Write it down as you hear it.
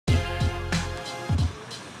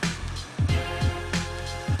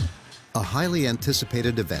A highly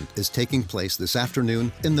anticipated event is taking place this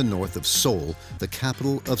afternoon in the north of Seoul, the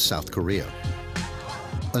capital of South Korea.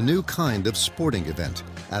 A new kind of sporting event,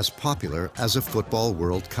 as popular as a football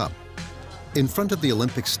World Cup. In front of the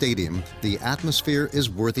Olympic Stadium, the atmosphere is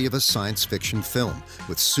worthy of a science fiction film,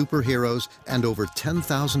 with superheroes and over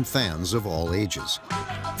 10,000 fans of all ages.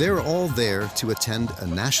 They're all there to attend a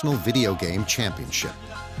national video game championship.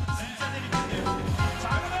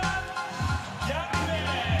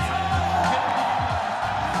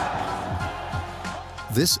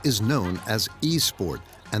 This is known as e-sport,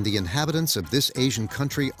 and the inhabitants of this Asian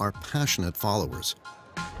country are passionate followers.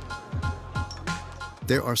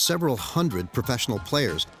 There are several hundred professional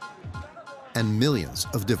players and millions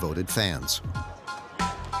of devoted fans.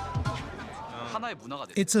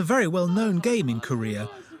 It's a very well-known game in Korea.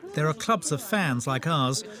 There are clubs of fans like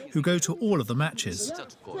ours who go to all of the matches.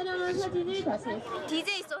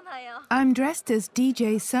 I'm dressed as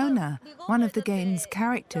DJ Sona, one of the game's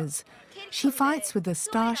characters. She fights with a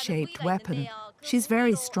star-shaped weapon. She's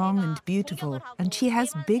very strong and beautiful, and she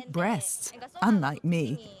has big breasts, unlike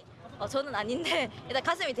me.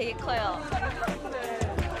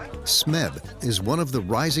 Smeb is one of the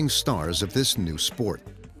rising stars of this new sport.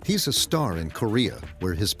 He's a star in Korea,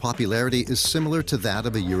 where his popularity is similar to that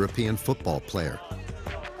of a European football player.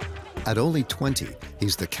 At only 20,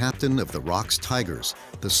 he's the captain of the ROX Tigers,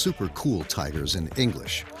 the Super Cool Tigers in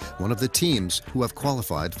English, one of the teams who have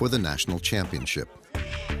qualified for the national championship.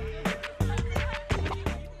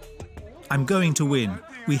 I'm going to win.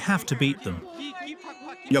 We have to beat them.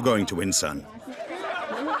 You're going to win, son.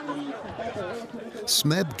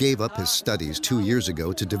 Smeb gave up his studies 2 years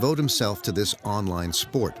ago to devote himself to this online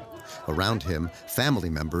sport. Around him, family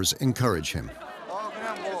members encourage him.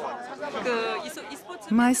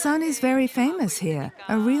 My son is very famous here,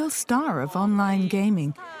 a real star of online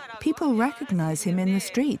gaming. People recognize him in the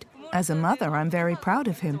street. As a mother, I'm very proud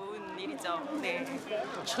of him.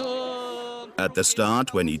 At the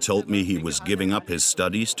start, when he told me he was giving up his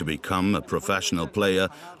studies to become a professional player,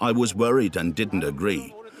 I was worried and didn't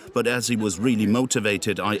agree. But as he was really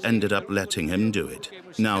motivated, I ended up letting him do it.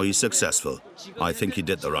 Now he's successful. I think he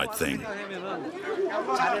did the right thing.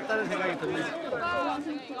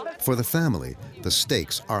 For the family, the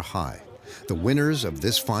stakes are high. The winners of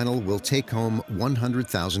this final will take home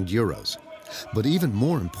 100,000 euros. But even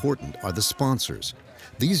more important are the sponsors.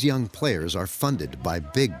 These young players are funded by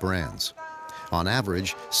big brands. On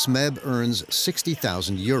average, Smeb earns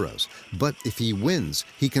 60,000 euros, but if he wins,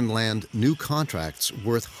 he can land new contracts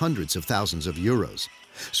worth hundreds of thousands of euros.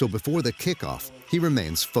 So before the kickoff, he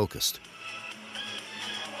remains focused.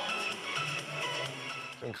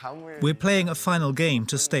 We're playing a final game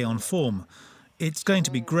to stay on form. It's going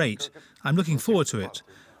to be great. I'm looking forward to it.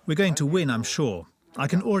 We're going to win, I'm sure. I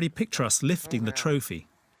can already picture us lifting the trophy.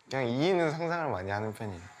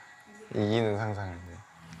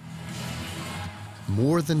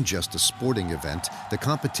 More than just a sporting event, the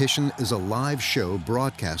competition is a live show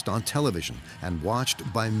broadcast on television and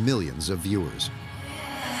watched by millions of viewers.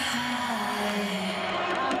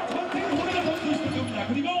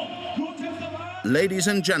 Ladies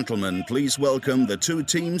and gentlemen, please welcome the two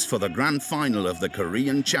teams for the grand final of the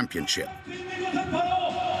Korean Championship.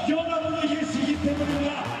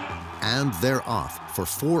 And they're off for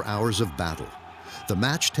 4 hours of battle. The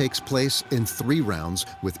match takes place in 3 rounds,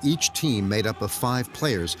 with each team made up of 5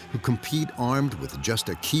 players who compete armed with just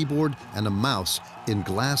a keyboard and a mouse in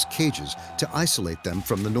glass cages to isolate them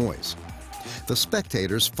from the noise. The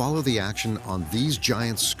spectators follow the action on these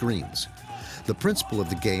giant screens. The principle of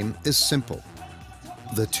the game is simple.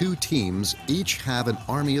 The 2 teams each have an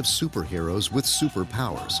army of superheroes with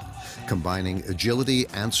superpowers. Combining agility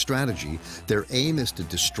and strategy, their aim is to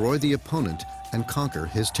destroy the opponent and conquer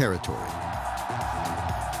his territory.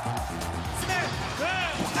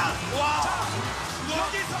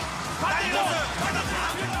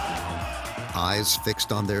 Eyes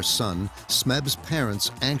fixed on their son, Smeb's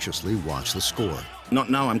parents anxiously watch the score. Not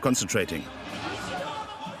now, I'm concentrating.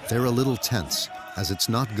 They're a little tense, as it's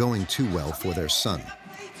not going too well for their son.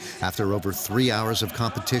 After over 3 hours of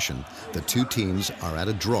competition, the 2 teams are at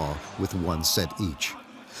a draw with 1 set each.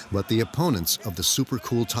 But the opponents of the Super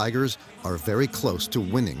Cool Tigers are very close to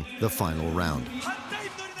winning the final round.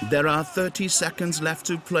 There are 30 seconds left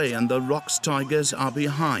to play and the ROX Tigers are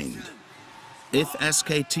behind. If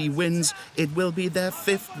SKT wins, it will be their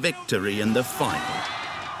 5th victory in the final.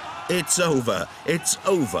 It's over, it's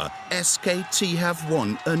over. SKT have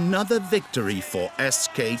won. Another victory for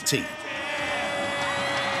SKT.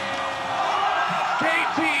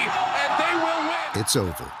 It's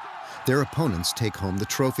over. Their opponents take home the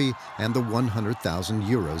trophy and the 100,000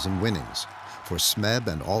 euros in winnings. For Smeb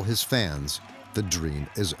and all his fans, the dream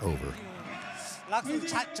is over.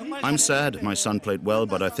 I'm sad. My son played well,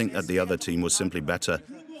 but I think that the other team was simply better.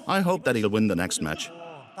 I hope that he'll win the next match.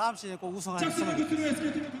 I'm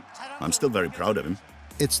still very proud of him.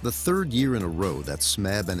 It's the third year in a row that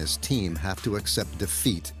Smeb and his team have to accept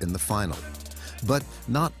defeat in the final. But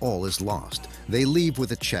not all is lost. They leave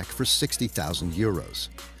with a check for 60,000 euros.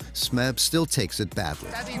 Smeb still takes it badly.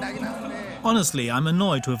 Honestly, I'm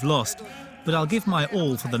annoyed to have lost, but I'll give my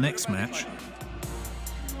all for the next match.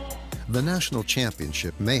 The national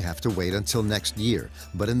championship may have to wait until next year,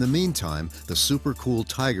 but in the meantime, the super cool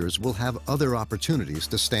Tigers will have other opportunities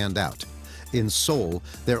to stand out. In Seoul,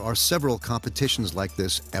 there are several competitions like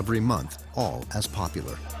this every month, all as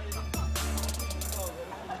popular.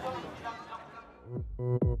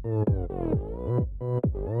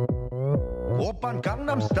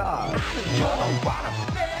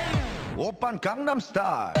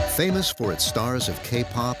 Famous for its stars of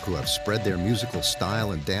K-pop who have spread their musical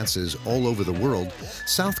style and dances all over the world,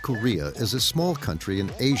 South Korea is a small country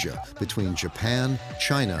in Asia between Japan,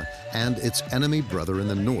 China, and its enemy brother in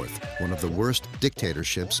the north, one of the worst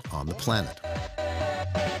dictatorships on the planet.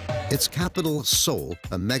 Its capital, Seoul,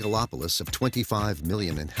 a megalopolis of 25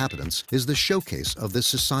 million inhabitants, is the showcase of this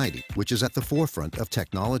society, which is at the forefront of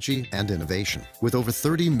technology and innovation. With over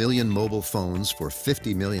 30 million mobile phones for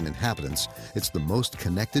 50 million inhabitants, it's the most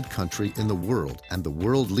connected country in the world and the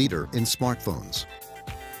world leader in smartphones.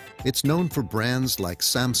 It's known for brands like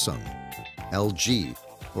Samsung, LG,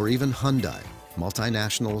 or even Hyundai,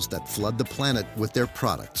 multinationals that flood the planet with their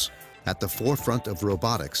products. At the forefront of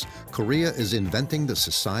robotics, Korea is inventing the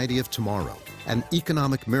society of tomorrow, an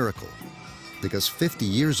economic miracle. Because 50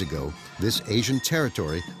 years ago, this Asian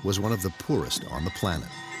territory was one of the poorest on the planet.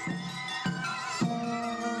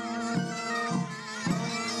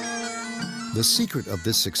 The secret of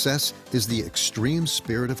this success is the extreme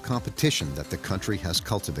spirit of competition that the country has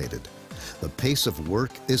cultivated. The pace of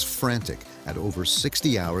work is frantic at over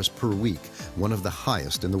 60 hours per week, one of the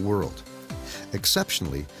highest in the world.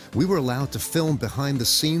 Exceptionally, we were allowed to film behind the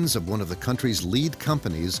scenes of one of the country's lead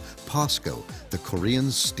companies, POSCO, the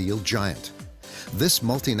Korean steel giant. This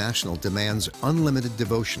multinational demands unlimited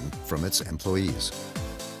devotion from its employees.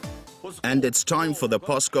 And it's time for the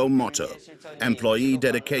POSCO motto. Employee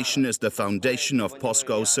dedication is the foundation of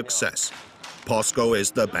POSCO's success. POSCO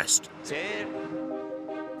is the best.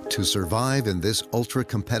 To survive in this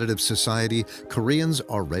ultra-competitive society, Koreans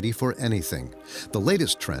are ready for anything. The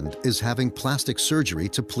latest trend is having plastic surgery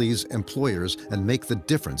to please employers and make the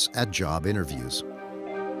difference at job interviews.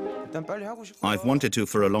 I've wanted to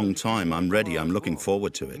for a long time. I'm ready. I'm looking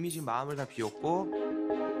forward to it.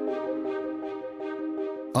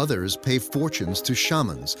 Others pay fortunes to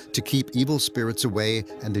shamans to keep evil spirits away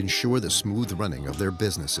and ensure the smooth running of their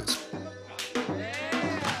businesses.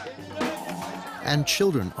 And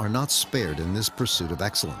children are not spared in this pursuit of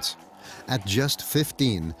excellence. At just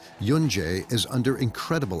 15, Yoon-jae is under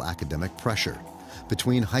incredible academic pressure.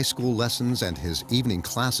 Between high school lessons and his evening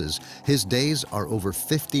classes, his days are over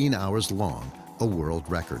 15 hours long, a world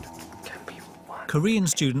record. Korean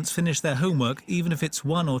students finish their homework even if it's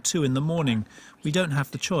 1 or 2 in the morning. We don't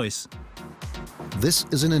have the choice. This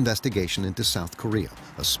is an investigation into South Korea,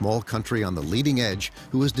 a small country on the leading edge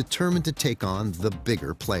who is determined to take on the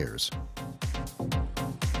bigger players.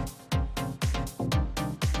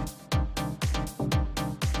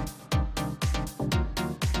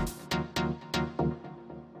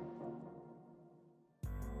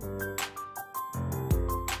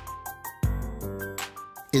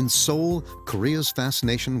 In Seoul, Korea's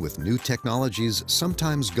fascination with new technologies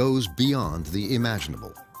sometimes goes beyond the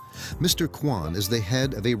imaginable. Mr. Kwon is the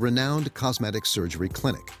head of a renowned cosmetic surgery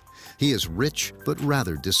clinic. He is rich but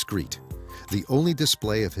rather discreet. The only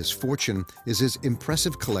display of his fortune is his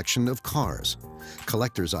impressive collection of cars,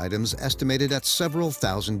 collector's items estimated at several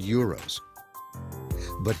thousand euros.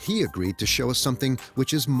 But he agreed to show us something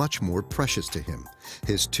which is much more precious to him,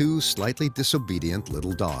 his 2 slightly disobedient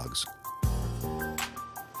little dogs.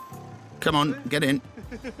 Come on, get in.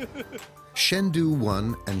 Chengdu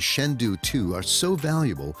 1 and Chengdu 2 are so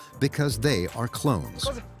valuable because they are clones.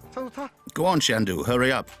 Go on, Chengdu,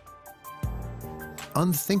 hurry up.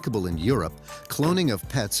 Unthinkable in Europe, cloning of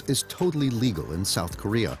pets is totally legal in South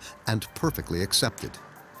Korea and perfectly accepted.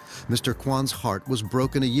 Mr. Kwon's heart was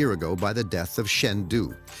broken a year ago by the death of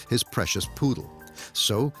Chengdu, his precious poodle.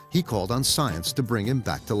 So he called on science to bring him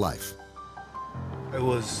back to life. I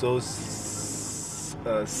was so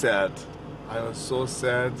sad. I was so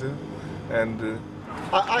sad, and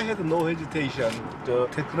I had no hesitation. The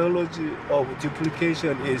technology of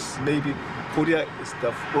duplication is maybe Korea is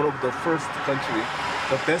one of the first country,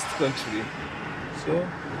 the best country So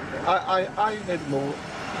I had no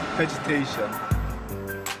hesitation.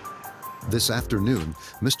 This afternoon,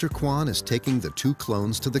 Mr. Kwan is taking the two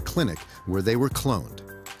clones to the clinic where they were cloned.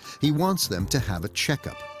 He wants them to have a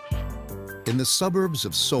checkup. In the suburbs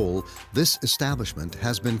of Seoul, this establishment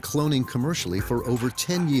has been cloning commercially for over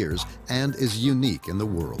 10 years and is unique in the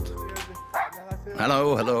world.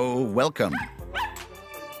 Hello, hello, welcome.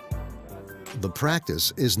 The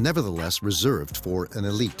practice is nevertheless reserved for an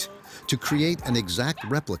elite. To create an exact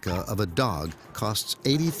replica of a dog costs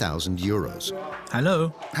 80,000 euros.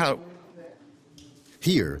 Hello. Hello.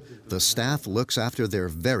 Here, the staff looks after their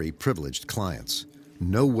very privileged clients.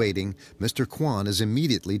 No waiting, Mr. Kwan is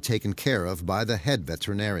immediately taken care of by the head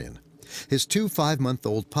veterinarian. His two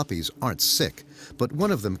 5-month-old puppies aren't sick, but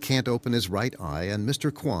one of them can't open his right eye and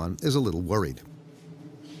Mr. Kwan is a little worried.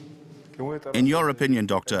 In your opinion,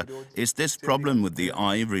 doctor, is this problem with the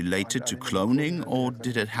eye related to cloning or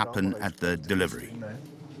did it happen at the delivery?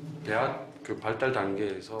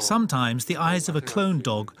 Sometimes the eyes of a cloned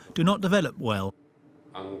dog do not develop well.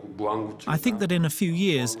 I think that in a few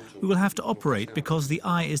years we will have to operate because the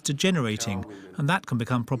eye is degenerating and that can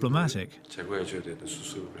become problematic.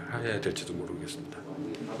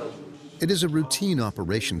 It is a routine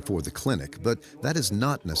operation for the clinic, but that is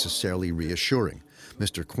not necessarily reassuring.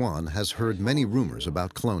 Mr. Kwan has heard many rumors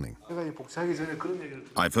about cloning.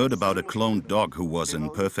 I've heard about a cloned dog who was in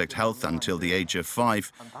perfect health until the age of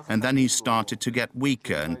 5, and then he started to get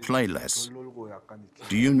weaker and play less.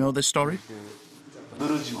 Do you know this story?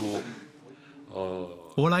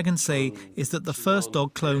 All I can say is that the first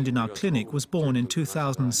dog cloned in our clinic was born in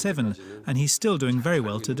 2007 and he's still doing very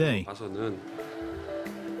well today.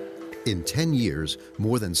 In 10 years,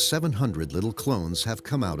 more than 700 little clones have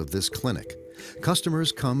come out of this clinic.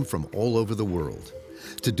 Customers come from all over the world.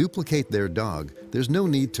 To duplicate their dog, there's no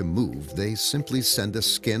need to move. They simply send a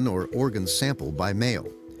skin or organ sample by mail.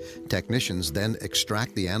 Technicians then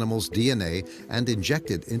extract the animal's DNA and inject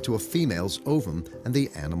it into a female's ovum, and the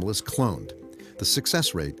animal is cloned. The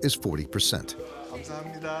success rate is 40%.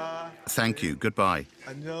 Thank you. Goodbye.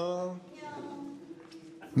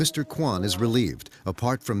 Mr. Kwan is relieved.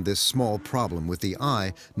 Apart from this small problem with the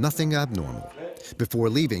eye, nothing abnormal. Before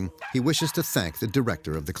leaving, he wishes to thank the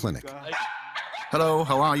director of the clinic. Hello,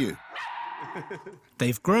 how are you?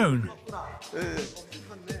 They've grown.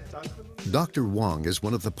 Dr. Wong is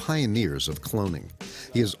one of the pioneers of cloning.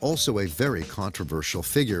 He is also a very controversial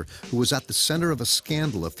figure who was at the center of a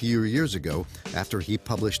scandal a few years ago after he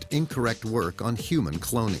published incorrect work on human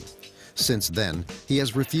cloning. Since then, he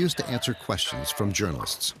has refused to answer questions from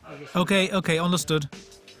journalists. Okay, understood.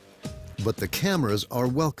 But the cameras are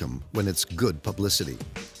welcome when it's good publicity.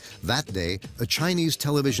 That day, a Chinese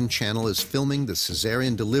television channel is filming the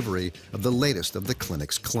cesarean delivery of the latest of the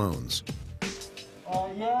clinic's clones.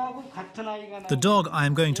 The dog I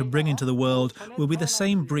am going to bring into the world will be the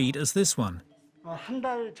same breed as this one.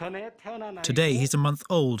 Today he's a month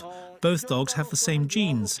old. Both dogs have the same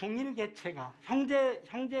genes.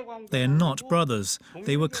 They are not brothers.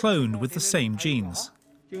 They were cloned with the same genes.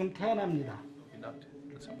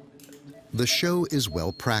 The show is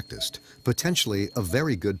well practiced, potentially a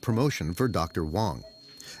very good promotion for Dr. Wong.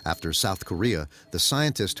 After South Korea, the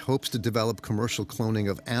scientist hopes to develop commercial cloning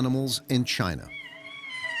of animals in China.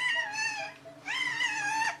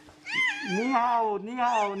 Ni hao, ni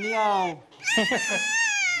hao, ni hao.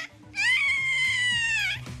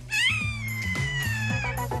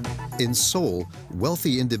 In Seoul,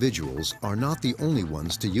 wealthy individuals are not the only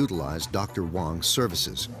ones to utilize Dr. Wong's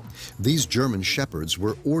services. These German shepherds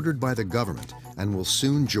were ordered by the government and will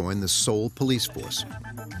soon join the Seoul police force.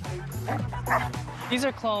 These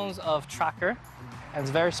are clones of Tracker, and it's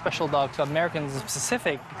a very special dog to Americans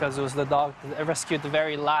specific because it was the dog that rescued the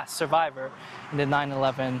very last survivor in the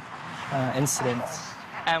 9/11 incident.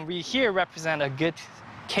 And we here represent a good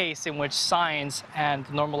case in which science and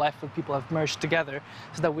normal life of people have merged together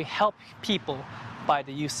so that we help people by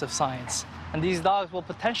the use of science. And these dogs will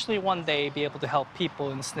potentially one day be able to help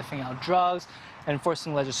people in sniffing out drugs,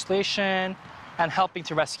 enforcing legislation, and helping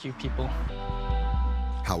to rescue people.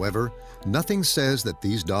 However, nothing says that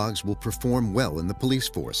these dogs will perform well in the police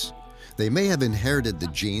force. They may have inherited the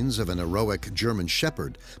genes of an heroic German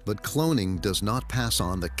shepherd, but cloning does not pass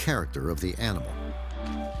on the character of the animal.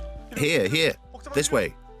 Here, this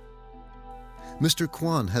way. Mr.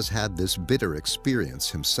 Kwan has had this bitter experience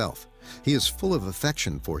himself. He is full of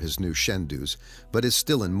affection for his new Shendus, but is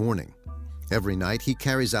still in mourning. Every night he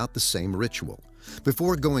carries out the same ritual.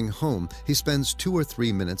 Before going home, he spends 2 or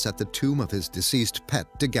 3 minutes at the tomb of his deceased pet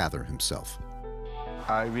to gather himself.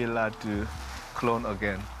 I will not do clone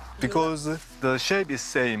again because the shape is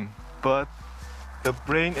same, but The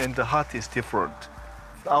brain and the heart is different.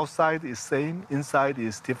 Outside is same, inside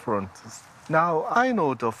is different. Now I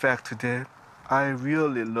know the fact that I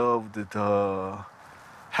really loved the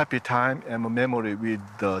happy time and memory with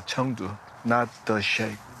the Chengdu, not the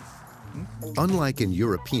shape. Unlike in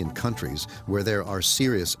European countries, where there are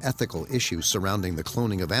serious ethical issues surrounding the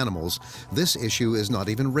cloning of animals, this issue is not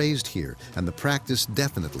even raised here, and the practice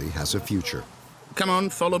definitely has a future. Come on,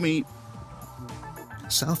 follow me.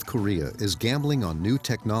 South Korea is gambling on new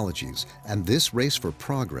technologies, and this race for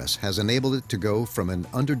progress has enabled it to go from an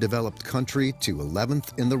underdeveloped country to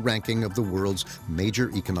 11th in the ranking of the world's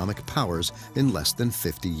major economic powers in less than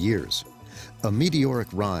 50 years. A meteoric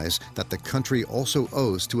rise that the country also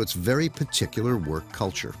owes to its very particular work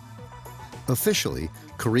culture. Officially,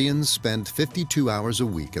 Koreans spend 52 hours a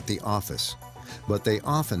week at the office, but they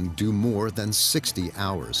often do more than 60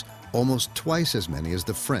 hours, almost twice as many as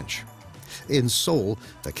the French. In Seoul,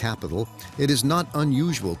 the capital, it is not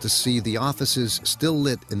unusual to see the offices still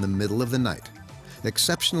lit in the middle of the night.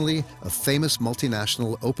 Exceptionally, a famous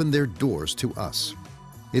multinational opened their doors to us.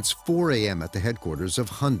 It's 4 a.m. at the headquarters of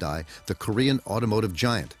Hyundai, the Korean automotive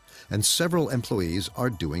giant, and several employees are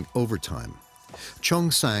doing overtime.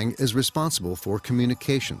 Chung Sang is responsible for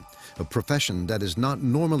communication, a profession that is not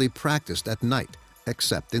normally practiced at night,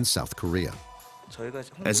 except in South Korea.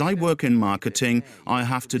 As I work in marketing, I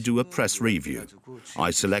have to do a press review.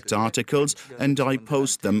 I select articles and I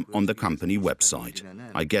post them on the company website.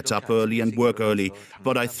 I get up early and work early,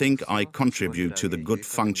 but I think I contribute to the good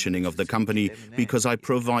functioning of the company because I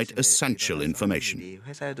provide essential information.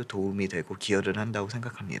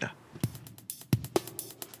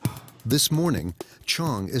 This morning,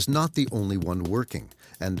 Chong is not the only one working,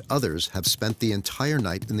 and others have spent the entire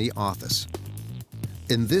night in the office.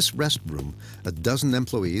 In this rest room, a dozen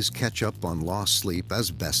employees catch up on lost sleep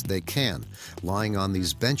as best they can, lying on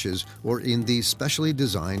these benches or in these specially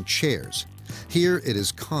designed chairs. Here it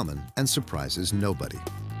is common and surprises nobody.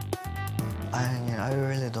 I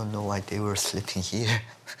really don't know why they were sleeping here.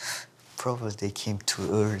 Probably they came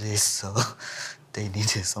too early, so they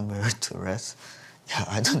needed somewhere to rest. Yeah,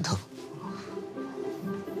 I don't know.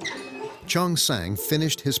 Chung Sang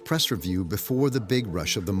finished his press review before the big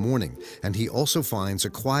rush of the morning, and he also finds a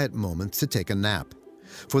quiet moment to take a nap.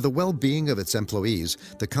 For the well-being of its employees,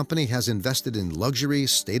 the company has invested in luxury,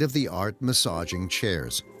 state-of-the-art massaging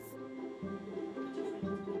chairs.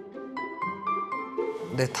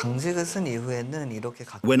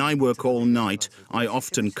 When I work all night, I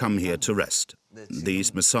often come here to rest.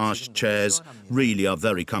 These massage chairs really are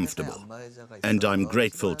very comfortable, and I'm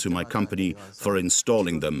grateful to my company for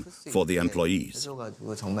installing them for the employees.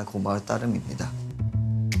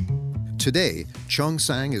 Today, Chung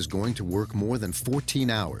Sang is going to work more than 14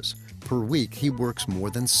 hours. Per week, he works more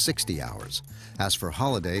than 60 hours. As for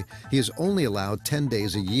holiday, he is only allowed 10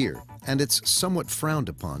 days a year, and it's somewhat frowned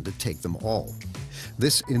upon to take them all.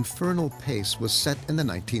 This infernal pace was set in the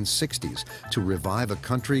 1960s to revive a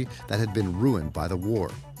country that had been ruined by the war.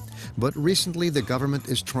 But recently, the government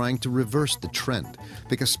is trying to reverse the trend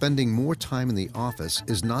because spending more time in the office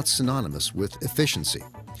is not synonymous with efficiency.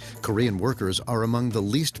 Korean workers are among the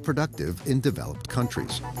least productive in developed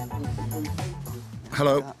countries.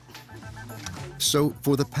 Hello. So,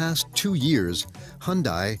 for the past 2 years,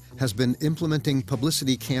 Hyundai has been implementing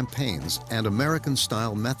publicity campaigns and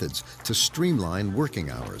American-style methods to streamline working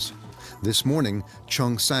hours. This morning,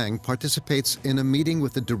 Chung Sang participates in a meeting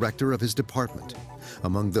with the director of his department.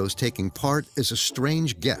 Among those taking part is a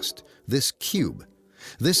strange guest, this cube.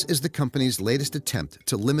 This is the company's latest attempt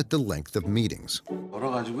to limit the length of meetings.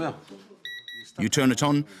 You turn it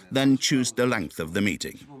on, then choose the length of the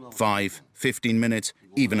meeting. 5, 15 minutes,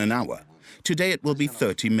 even an hour. Today it will be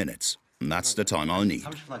 30 minutes. And that's the time I'll need.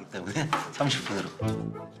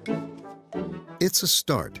 It's a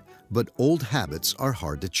start, but old habits are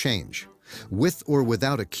hard to change. With or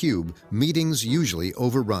without a cube, meetings usually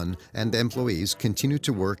overrun and employees continue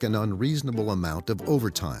to work an unreasonable amount of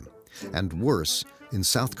overtime. And worse, in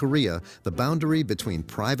South Korea, the boundary between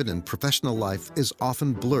private and professional life is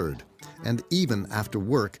often blurred. And even after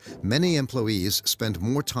work, many employees spend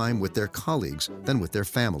more time with their colleagues than with their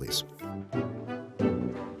families.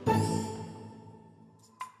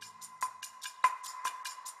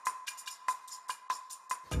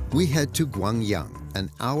 We head to Gwangyang,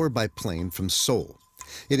 an hour by plane from Seoul.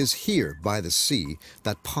 It is here, by the sea,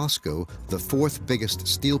 that POSCO, the fourth biggest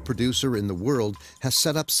steel producer in the world, has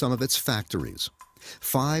set up some of its factories.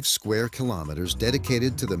 5 square kilometers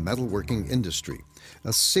dedicated to the metalworking industry,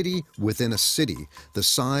 a city within a city, the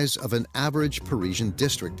size of an average Parisian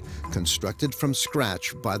district, constructed from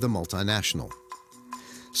scratch by the multinational.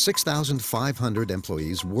 6,500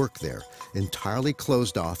 employees work there, entirely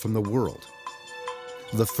closed off from the world.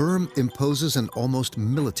 The firm imposes an almost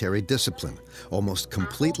military discipline, almost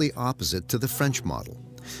completely opposite to the French model.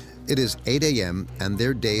 It is 8 a.m. and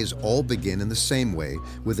their days all begin in the same way,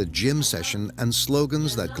 with a gym session and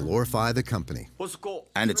slogans that glorify the company.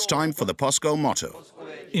 And it's time for the POSCO motto.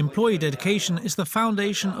 Employee dedication is the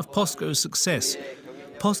foundation of POSCO's success.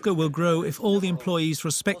 POSCO will grow if all the employees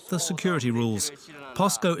respect the security rules.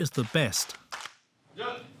 POSCO is the best.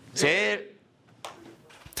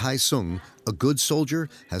 Tai-sung, a good soldier,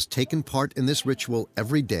 has taken part in this ritual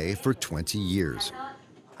every day for 20 years.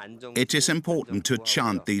 It is important to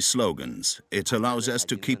chant these slogans. It allows us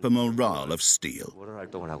to keep a morale of steel.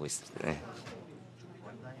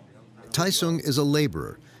 Tai-sung is a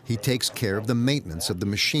laborer. He takes care of the maintenance of the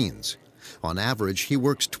machines. On average, he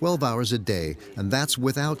works 12 hours a day, and that's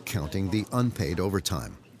without counting the unpaid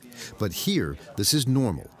overtime. But here, this is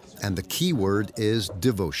normal, and the key word is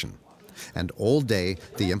devotion. And all day,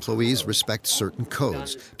 the employees respect certain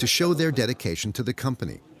codes to show their dedication to the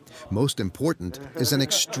company. Most important is an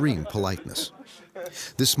extreme politeness.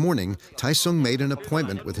 This morning, Tai-sung made an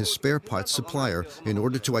appointment with his spare parts supplier in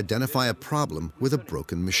order to identify a problem with a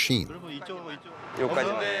broken machine.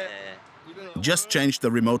 Just change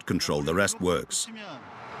the remote control, the rest works.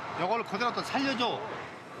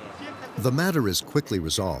 The matter is quickly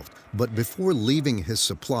resolved, but before leaving his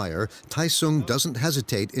supplier, Tai-sung doesn't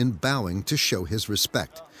hesitate in bowing to show his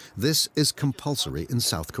respect. This is compulsory in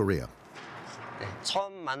South Korea.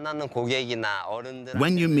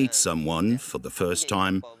 When you meet someone for the first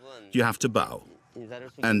time, you have to bow,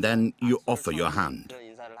 and then you offer your hand.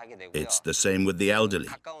 It's the same with the elderly.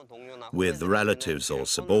 With relatives or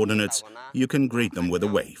subordinates, you can greet them with a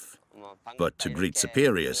wave. But to greet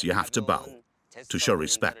superiors, you have to bow, to show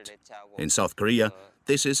respect. In South Korea,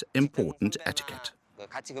 this is important etiquette.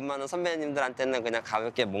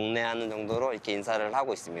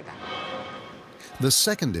 The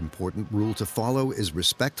second important rule to follow is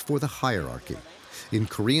respect for the hierarchy. In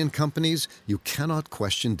Korean companies, you cannot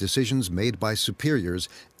question decisions made by superiors,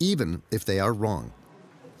 even if they are wrong.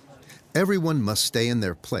 Everyone must stay in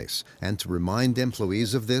their place, and to remind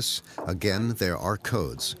employees of this, again, there are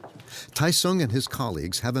codes. Tai-sung and his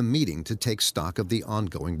colleagues have a meeting to take stock of the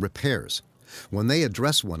ongoing repairs. When they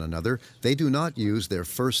address one another, they do not use their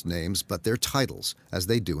first names but their titles, as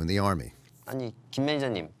they do in the army.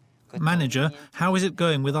 Manager, how is it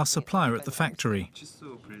going with our supplier at the factory?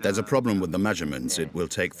 There's a problem with the measurements. It will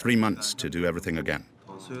take 3 months to do everything again.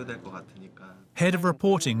 Head of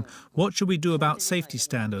reporting, what should we do about safety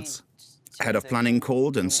standards? Head of planning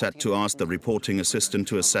called and set to ask the reporting assistant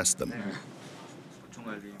to assess them.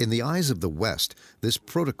 In the eyes of the West, this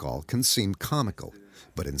protocol can seem comical,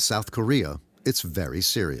 but in South Korea, it's very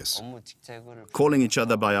serious. Calling each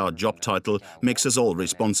other by our job title makes us all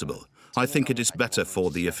responsible. I think it is better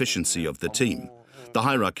for the efficiency of the team. The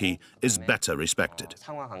hierarchy is better respected.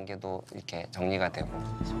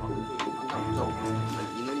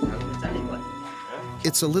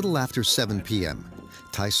 It's a little after 7 p.m.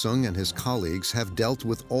 Tai-sung and his colleagues have dealt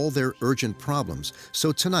with all their urgent problems,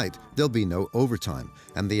 so tonight there'll be no overtime,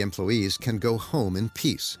 and the employees can go home in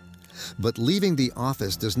peace. But leaving the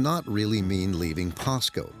office does not really mean leaving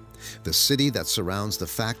POSCO. The city that surrounds the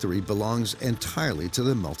factory belongs entirely to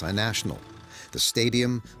the multinational. The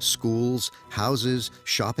stadium, schools, houses,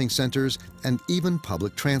 shopping centers, and even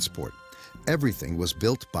public transport. Everything was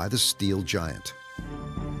built by the steel giant.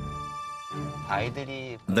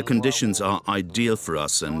 The conditions are ideal for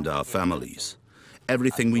us and our families.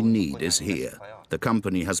 Everything we need is here. The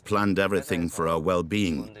company has planned everything for our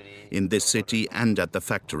well-being in this city and at the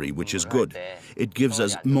factory, which is good. It gives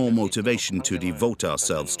us more motivation to devote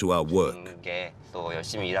ourselves to our work.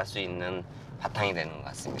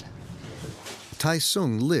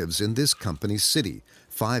 Tai-sung lives in this company's city,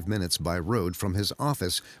 5 minutes by road from his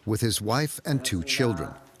office, with his wife and 2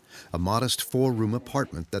 children. A modest 4-room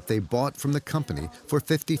apartment that they bought from the company for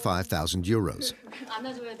 55,000 euros.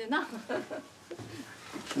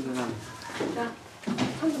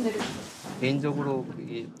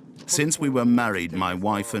 Since we were married, my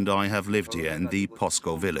wife and I have lived here in the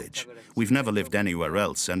POSCO village. We've never lived anywhere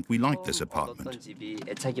else, and we like this apartment.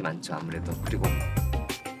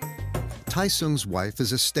 Tai-sung's wife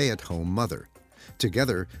is a stay-at-home mother.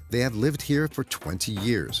 Together, they have lived here for 20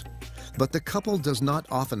 years. But the couple does not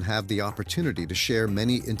often have the opportunity to share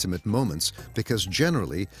many intimate moments because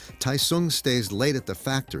generally, Tai-sung stays late at the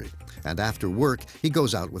factory, and after work, he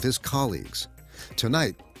goes out with his colleagues.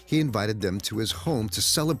 Tonight, he invited them to his home to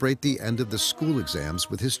celebrate the end of the school exams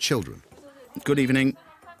with his children. Good evening.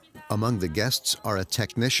 Among the guests are a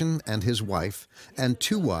technician and his wife, and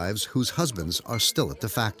 2 wives whose husbands are still at the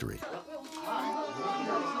factory.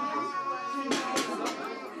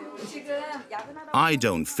 I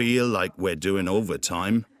don't feel like we're doing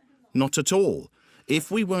overtime. Not at all. If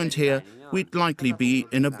we weren't here, we'd likely be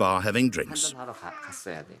in a bar having drinks.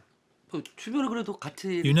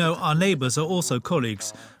 You know, our neighbours are also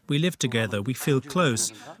colleagues. We live together, we feel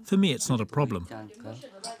close. For me, it's not a problem.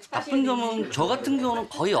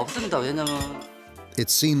 It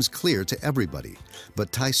seems clear to everybody,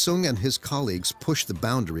 but Taesung and his colleagues push the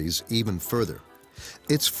boundaries even further.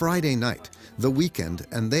 It's Friday night, the weekend,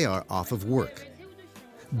 and they are off of work.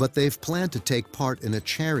 But they've planned to take part in a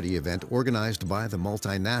charity event organized by the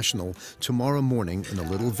multinational tomorrow morning in a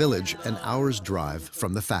little village an hour's drive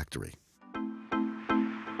from the factory.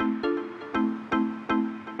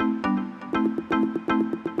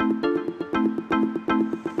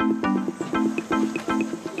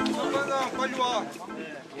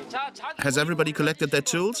 Has everybody collected their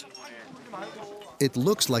tools? It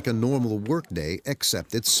looks like a normal workday,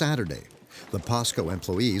 except it's Saturday. The POSCO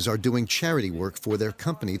employees are doing charity work for their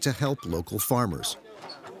company to help local farmers.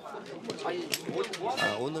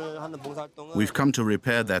 We've come to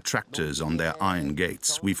repair their tractors on their iron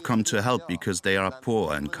gates. We've come to help because they are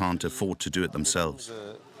poor and can't afford to do it themselves.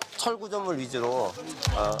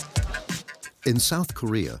 In South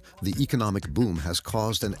Korea, the economic boom has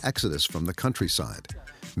caused an exodus from the countryside.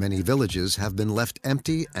 Many villages have been left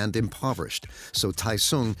empty and impoverished, so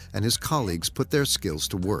Taesung and his colleagues put their skills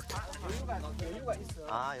to work.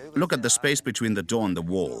 Look at the space between the door and the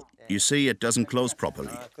wall. You see, it doesn't close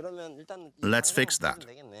properly. Let's fix that.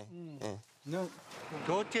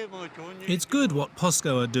 It's good what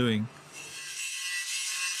POSCO are doing.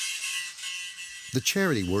 The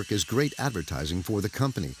charity work is great advertising for the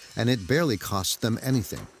company, and it barely costs them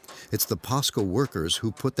anything. It's the POSCO workers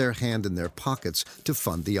who put their hand in their pockets to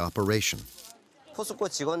fund the operation.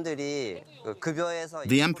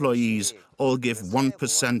 The employees all give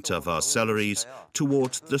 1% of our salaries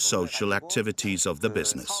towards the social activities of the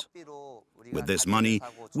business. With this money,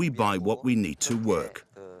 we buy what we need to work,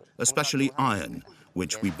 especially iron,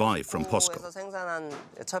 which we buy from POSCO.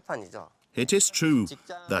 It is true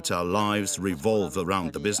that our lives revolve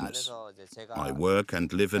around the business. I work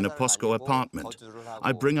and live in a POSCO apartment.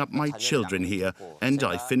 I bring up my children here, and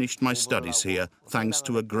I finished my studies here thanks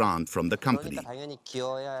to a grant from the company.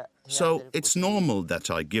 So it's normal that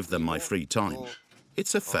I give them my free time.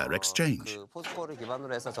 It's a fair exchange.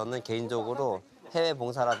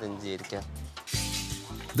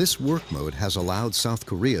 This work mode has allowed South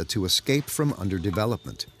Korea to escape from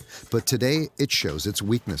underdevelopment. But today, it shows its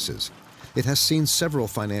weaknesses. It has seen several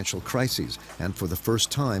financial crises, and for the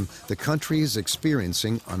first time, the country is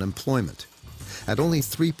experiencing unemployment. At only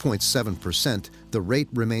 3.7%, the rate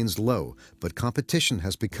remains low, but competition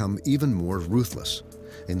has become even more ruthless.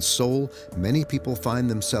 In Seoul, many people find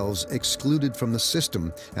themselves excluded from the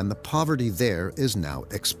system, and the poverty there is now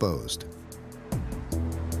exposed.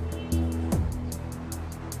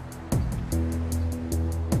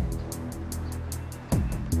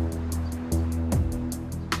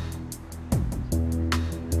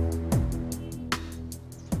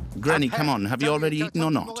 Granny, come on, have you already eaten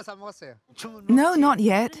or not? No, not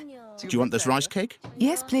yet. Do you want this rice cake?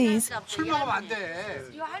 Yes, please.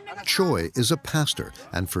 Choi is a pastor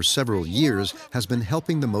and for several years has been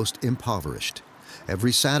helping the most impoverished.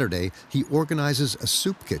 Every Saturday, he organizes a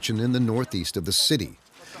soup kitchen in the northeast of the city.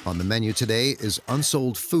 On the menu today is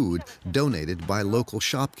unsold food donated by local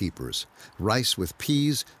shopkeepers. Rice with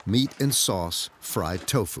peas, meat and sauce, fried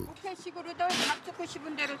tofu.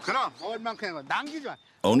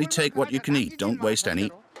 Only take what you can eat, don't waste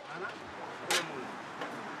any.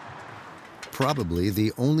 Probably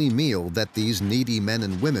the only meal that these needy men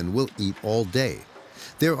and women will eat all day.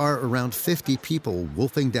 There are around 50 people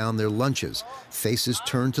wolfing down their lunches, faces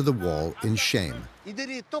turned to the wall in shame.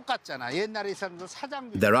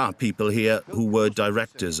 There are people here who were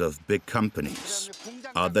directors of big companies,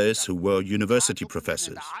 others who were university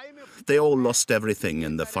professors. They all lost everything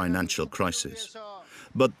in the financial crisis.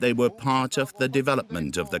 But they were part of the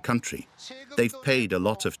development of the country. They've paid a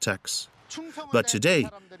lot of tax. But today,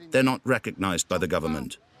 they're not recognized by the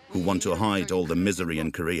government, who want to hide all the misery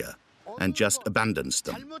in Korea and just abandons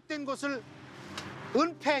them.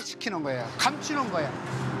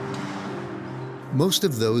 Most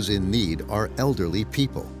of those in need are elderly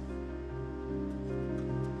people.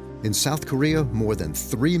 In South Korea, more than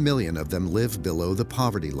 3 million of them live below the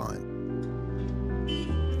poverty line.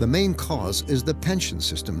 The main cause is the pension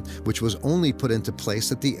system, which was only put into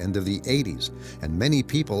place at the end of the 80s, and many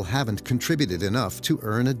people haven't contributed enough to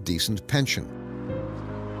earn a decent pension.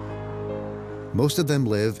 Most of them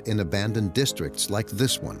live in abandoned districts like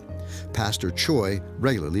this one. Pastor Choi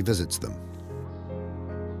regularly visits them.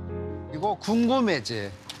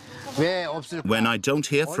 When I don't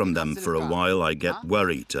hear from them for a while, I get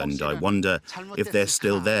worried and I wonder if they're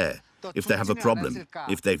still there, if they have a problem,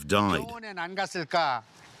 if they've died.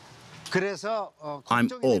 I'm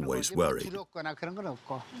always worried.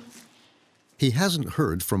 He hasn't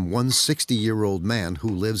heard from one 60-year-old man who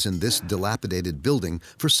lives in this dilapidated building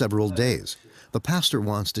for several days. The pastor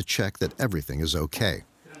wants to check that everything is okay.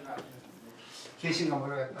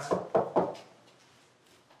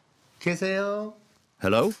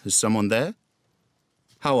 Hello? Is someone there?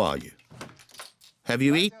 How are you? Have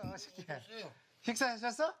you eaten?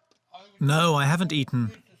 No, I haven't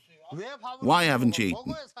eaten. Why haven't you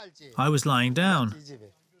eaten? I was lying down.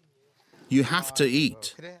 You have to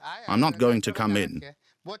eat. I'm not going to come in.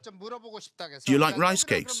 Do you like rice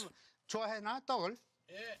cakes?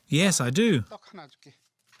 Yes, I do.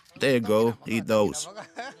 There you go, eat those.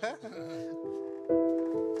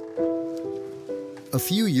 A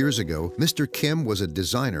few years ago, Mr. Kim was a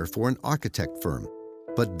designer for an architect firm,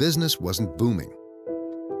 but business wasn't booming.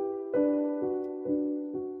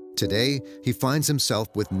 Today, he finds himself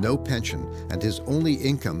with no pension, and his only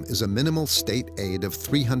income is a minimal state aid of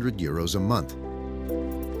 300 euros a month.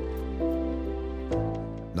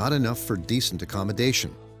 Not enough for decent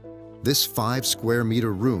accommodation. This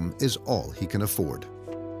 5-square-meter room is all he can afford.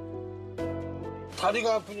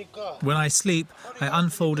 When I sleep, I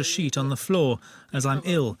unfold a sheet on the floor as I'm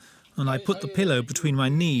ill, and I put the pillow between my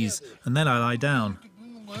knees, and then I lie down.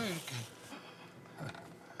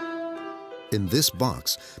 In this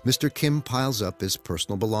box, Mr. Kim piles up his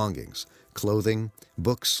personal belongings, clothing,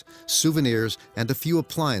 books, souvenirs, and a few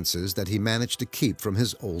appliances that he managed to keep from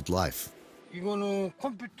his old life.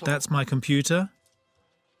 That's my computer.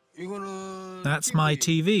 That's my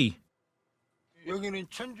TV.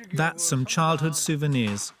 That's some childhood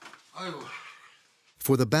souvenirs.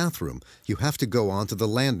 For the bathroom, you have to go onto the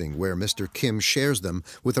landing where Mr. Kim shares them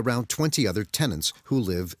with around 20 other tenants who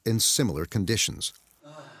live in similar conditions.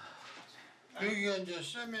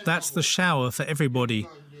 That's the shower for everybody.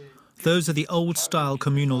 Those are the old-style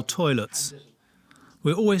communal toilets.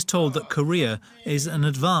 We're always told that Korea is an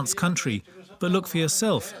advanced country, but look for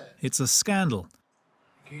yourself, it's a scandal.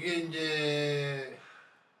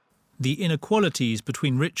 The inequalities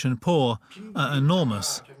between rich and poor are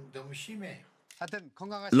enormous.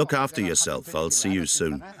 Look after yourself. I'll see you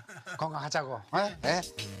soon.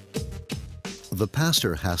 The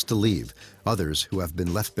pastor has to leave. Others who have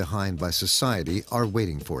been left behind by society are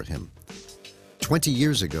waiting for him. 20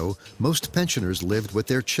 years ago, most pensioners lived with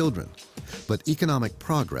their children. But economic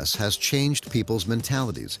progress has changed people's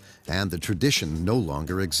mentalities, and the tradition no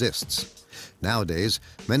longer exists. Nowadays,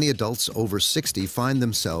 many adults over 60 find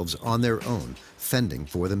themselves on their own, fending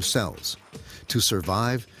for themselves. To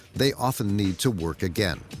survive, they often need to work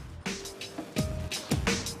again.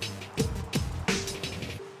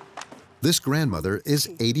 This grandmother is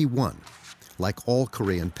 81. Like all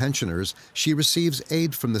Korean pensioners, she receives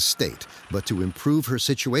aid from the state, but to improve her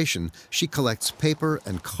situation, she collects paper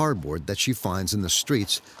and cardboard that she finds in the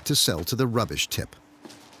streets to sell to the rubbish tip.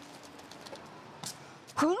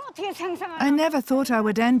 I never thought I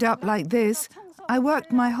would end up like this. I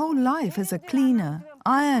worked my whole life as a cleaner,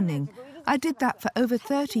 ironing. I did that for over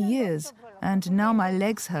 30 years, and now my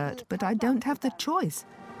legs hurt, but I don't have the choice.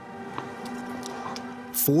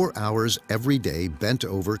 4 hours every day bent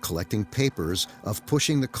over collecting papers of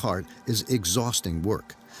pushing the cart is exhausting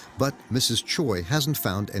work. But Mrs. Choi hasn't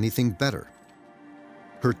found anything better.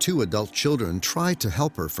 Her 2 adult children try to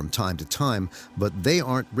help her from time to time, but they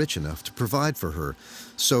aren't rich enough to provide for her.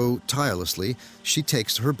 So, tirelessly, she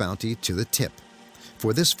takes her bounty to the tip.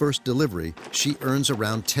 For this first delivery, she earns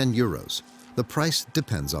around 10 euros. The price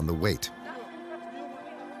depends on the weight.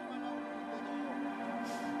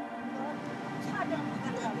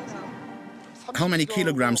 How many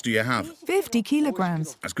kilograms do you have? 50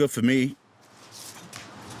 kilograms. That's good for me.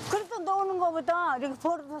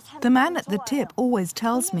 The man at the tip always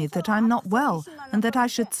tells me that I'm not well and that I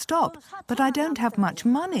should stop, but I don't have much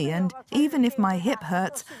money, and even if my hip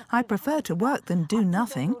hurts, I prefer to work than do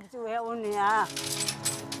nothing.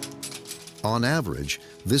 On average,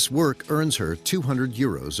 this work earns her 200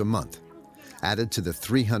 euros a month. Added to the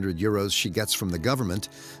 300 euros she gets from the government,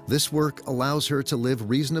 this work allows her to live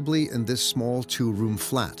reasonably in this small 2-room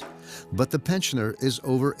flat. But the pensioner is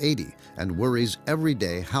over 80 and worries every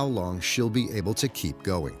day how long she'll be able to keep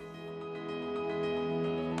going.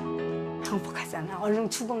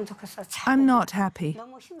 I'm not happy.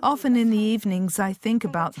 Often in the evenings I think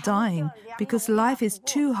about dying because life is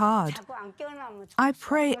too hard. I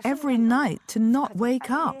pray every night to not wake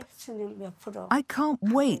up. I can't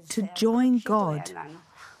wait to join God.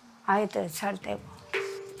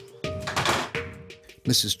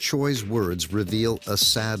 Mrs. Choi's words reveal a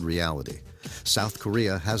sad reality. South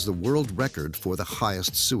Korea has the world record for the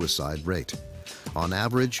highest suicide rate. On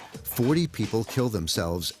average, 40 people kill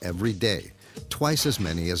themselves every day, twice as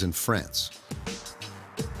many as in France.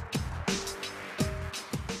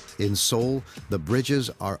 In Seoul, the bridges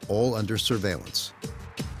are all under surveillance.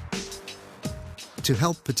 To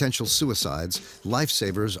help potential suicides,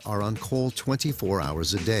 lifesavers are on call 24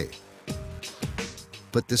 hours a day.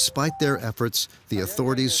 But despite their efforts, the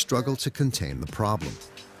authorities struggle to contain the problem.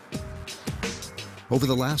 Over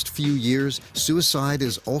the last few years, suicide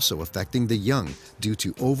is also affecting the young due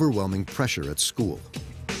to overwhelming pressure at school.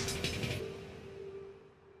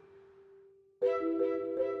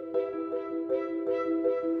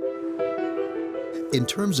 In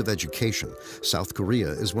terms of education, South Korea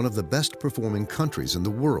is one of the best performing countries in the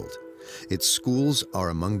world. Its schools are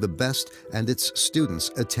among the best and its students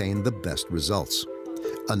attain the best results.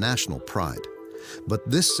 A national pride. But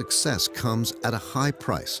this success comes at a high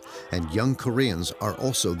price, and young Koreans are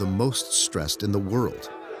also the most stressed in the world.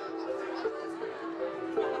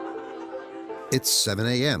 It's 7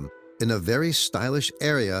 a.m. in a very stylish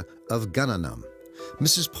area of Gangnam.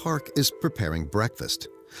 Mrs. Park is preparing breakfast.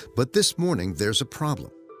 But this morning, there's a problem.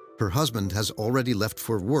 Her husband has already left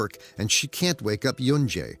for work, and she can't wake up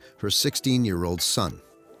Yoon-jae, her 16-year-old son.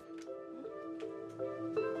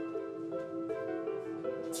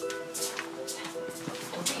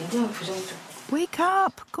 Wake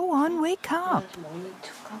up! Go on, wake up!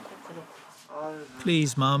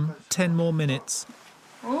 Please, Mum, 10 more minutes.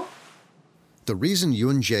 The reason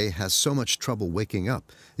Yoon-jae has so much trouble waking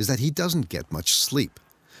up is that he doesn't get much sleep.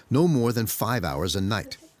 No more than 5 hours a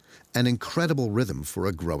night. An incredible rhythm for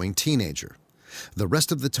a growing teenager. The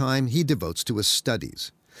rest of the time he devotes to his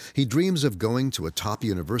studies. He dreams of going to a top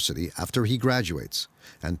university after he graduates.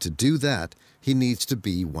 And to do that, he needs to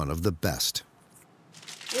be one of the best.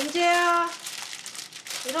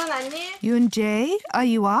 Yoon-jae, are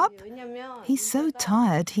you up? He's so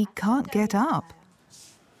tired he can't get up.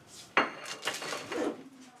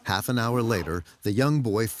 Half an hour later, the young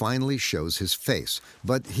boy finally shows his face,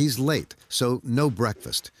 but he's late, so no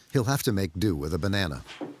breakfast. He'll have to make do with a banana.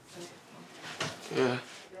 Yeah.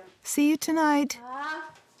 See you tonight.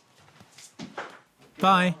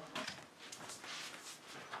 Bye.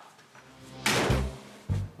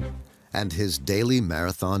 And his daily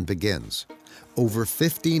marathon begins. Over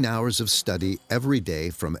 15 hours of study every day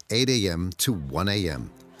from 8 a.m. to 1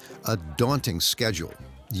 a.m. A daunting schedule,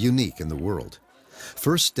 unique in the world.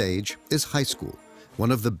 First stage is high school,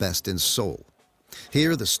 one of the best in Seoul.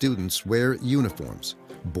 Here the students wear uniforms.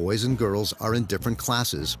 Boys and girls are in different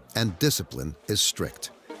classes, and discipline is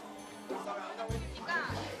strict.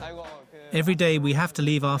 Every day we have to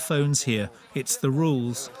leave our phones here. It's the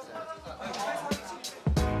rules.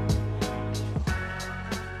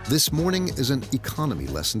 This morning is an economy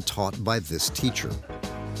lesson taught by this teacher.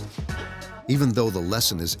 Even though the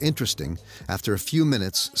lesson is interesting, after a few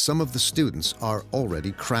minutes, some of the students are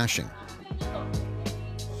already crashing.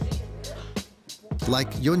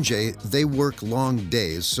 Like Yoon-jae, they work long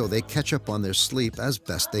days, so they catch up on their sleep as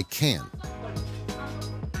best they can.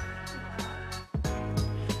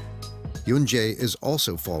 Yoon-jae is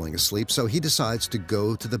also falling asleep, so he decides to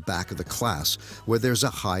go to the back of the class, where there's a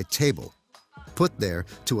high table, put there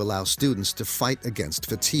to allow students to fight against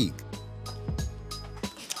fatigue.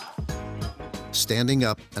 Standing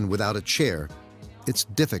up and without a chair, it's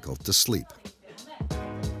difficult to sleep.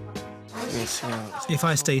 If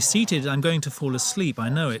I stay seated, I'm going to fall asleep, I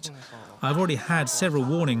know it. I've already had several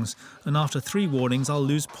warnings, and after 3 warnings, I'll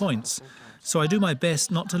lose points. So I do my best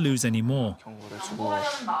not to lose any more.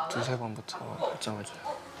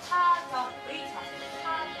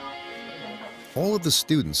 All of the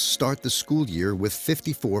students start the school year with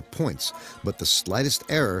 54 points, but the slightest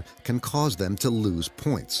error can cause them to lose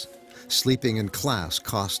points. Sleeping in class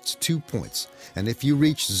costs 2 points, and if you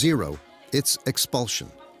reach 0, it's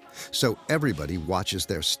expulsion. So everybody watches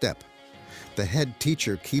their step. The head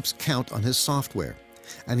teacher keeps count on his software,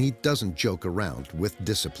 and he doesn't joke around with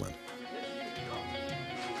discipline.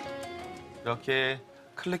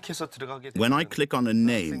 When I click on a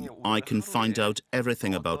name, I can find out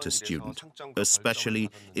everything about a student, especially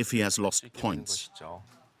if he has lost points.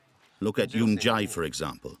 Look at Yoon Jae, for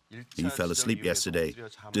example. He fell asleep yesterday,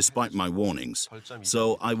 despite my warnings,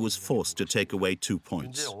 so I was forced to take away 2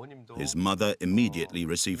 points. His mother immediately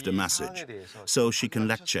received a message, so she can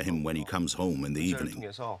lecture him when he comes home in the evening.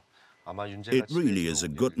 It really is a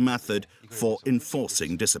good method for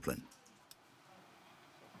enforcing discipline.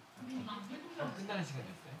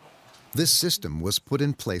 This system was put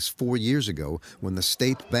in place 4 years ago when the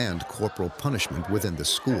state banned corporal punishment within the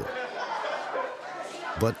school.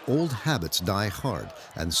 But old habits die hard,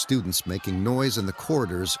 and students making noise in the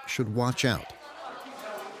corridors should watch out.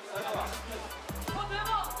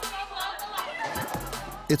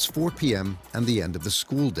 It's 4 p.m. and the end of the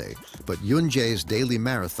school day, but Yoon Jae's daily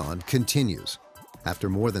marathon continues. After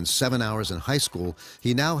more than 7 hours in high school,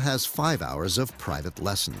 he now has 5 hours of private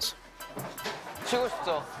lessons.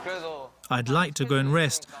 I'd like to go and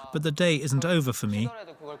rest, but the day isn't over for me.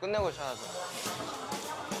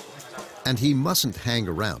 And he mustn't hang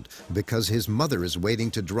around because his mother is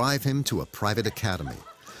waiting to drive him to a private academy.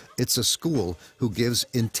 It's a school who gives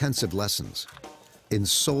intensive lessons. In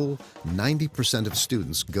Seoul, 90% of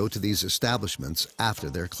students go to these establishments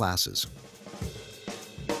after their classes.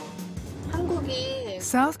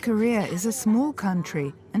 South Korea is a small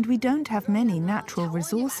country and we don't have many natural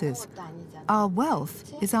resources. Our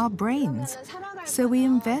wealth is our brains, so we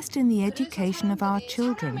invest in the education of our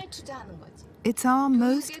children. It's our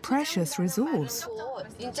most precious resource.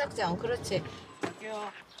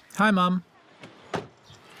 Hi, Mum.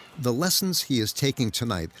 The lessons he is taking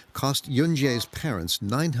tonight cost Yoon Jae's parents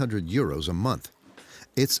 900 euros a month.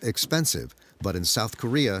 It's expensive, but in South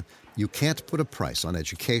Korea, you can't put a price on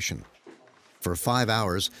education. For 5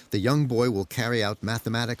 hours, the young boy will carry out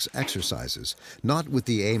mathematics exercises, not with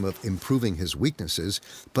the aim of improving his weaknesses,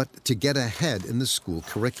 but to get ahead in the school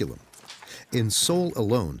curriculum. In Seoul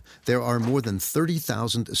alone, there are more than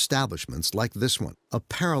 30,000 establishments like this one, a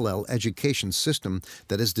parallel education system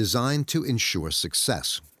that is designed to ensure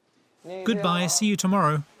success. Goodbye, see you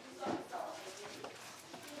tomorrow.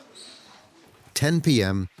 10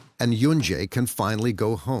 p.m. and Yoon Jae can finally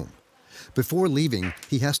go home. Before leaving,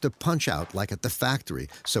 he has to punch out like at the factory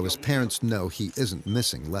so his parents know he isn't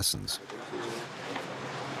missing lessons.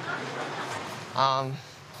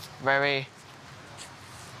 Very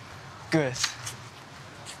good.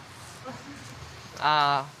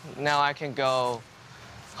 Now I can go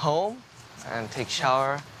home and take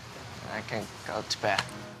shower, and I can go to bed.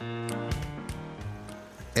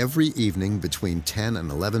 Every evening between 10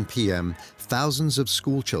 and 11 p.m., thousands of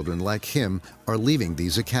school children like him are leaving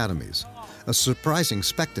these academies, a surprising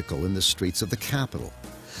spectacle in the streets of the capital.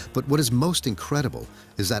 But what is most incredible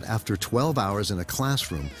is that after 12 hours in a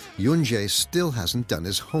classroom, Yoon Jae still hasn't done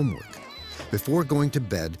his homework. Before going to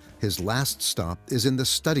bed, his last stop is in the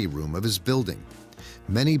study room of his building.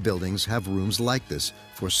 Many buildings have rooms like this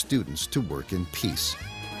for students to work in peace.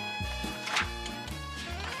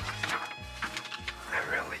 I'm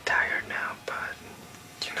really tired now, but,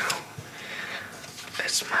 you know,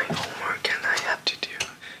 it's my homework and I have to do.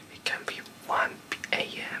 It can be 1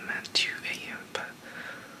 a.m. and 2 a.m.,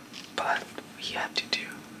 but we have to do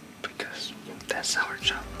because that's our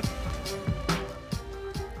job.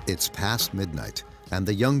 It's past midnight, and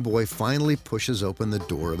the young boy finally pushes open the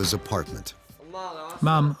door of his apartment.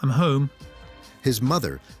 Mum, I'm home. His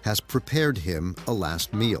mother has prepared him a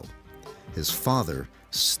last meal. His father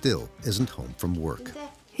still isn't home from work.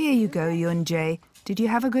 Here you go, Yoon Jae. Did you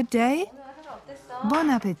have a good day? Bon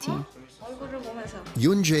appétit.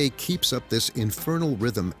 Yoon Jae keeps up this infernal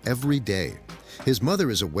rhythm every day. His mother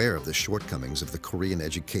is aware of the shortcomings of the Korean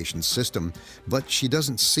education system, but she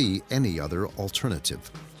doesn't see any other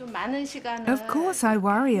alternative. Of course I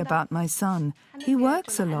worry about my son. He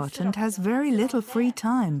works a lot and has very little free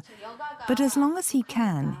time. But as long as he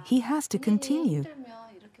can, he has to continue.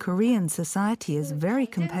 Korean society is very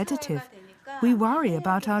competitive. We worry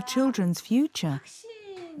about our children's future.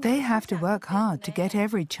 They have to work hard to get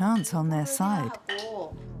every chance on their side.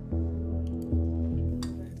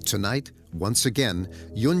 Tonight, once again,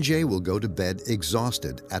 Yoon Jae will go to bed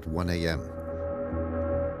exhausted at 1 a.m.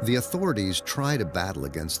 The authorities try to battle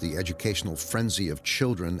against the educational frenzy of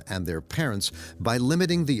children and their parents by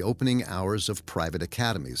limiting the opening hours of private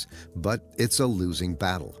academies, but it's a losing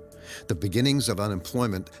battle. The beginnings of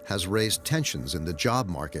unemployment has raised tensions in the job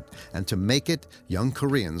market, and to make it, young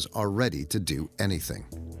Koreans are ready to do anything.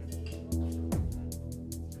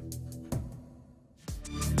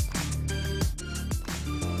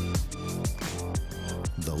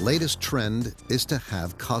 The latest trend is to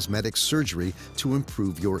have cosmetic surgery to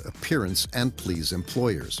improve your appearance and please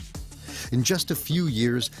employers. In just a few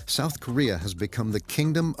years, South Korea has become the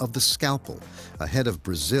kingdom of the scalpel, ahead of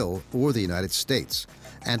Brazil or the United States.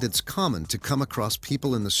 And it's common to come across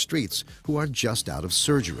people in the streets who are just out of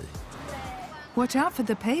surgery. Watch out for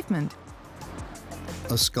the pavement.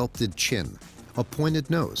 A sculpted chin, a pointed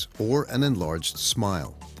nose, or an enlarged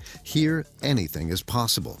smile. Here, anything is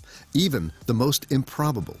possible, even the most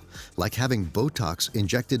improbable, like having Botox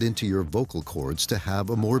injected into your vocal cords to have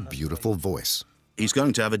a more beautiful voice. He's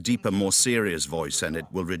going to have a deeper, more serious voice, and it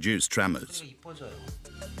will reduce tremors.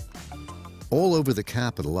 All over the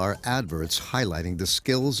capital are adverts highlighting the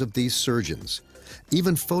skills of these surgeons.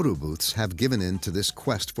 Even photo booths have given in to this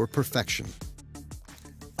quest for perfection.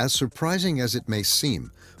 As surprising as it may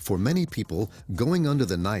seem, for many people, going under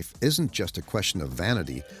the knife isn't just a question of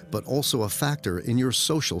vanity, but also a factor in your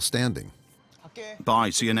social standing. Bye,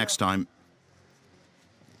 see you next time.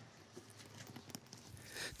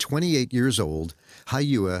 28 years old,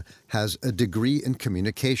 Haiyue has a degree in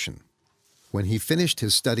communication. When he finished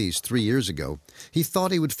his studies 3 years ago, he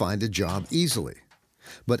thought he would find a job easily.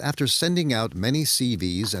 But after sending out many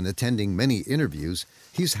CVs and attending many interviews,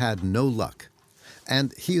 he's had no luck.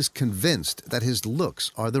 And he is convinced that his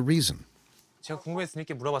looks are the reason.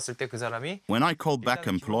 When I call back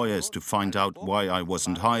employers to find out why I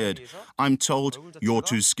wasn't hired, I'm told, "You're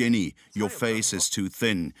too skinny, your face is too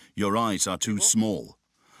thin, your eyes are too small."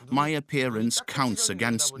 My appearance counts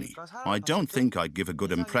against me. I don't think I give a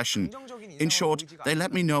good impression. In short, they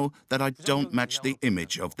let me know that I don't match the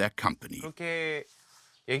image of their company.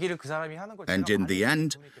 And in the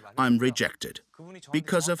end, I'm rejected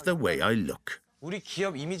because of the way I look.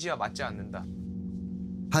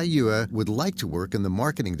 Haiyue would like to work in the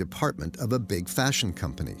marketing department of a big fashion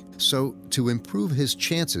company. So, to improve his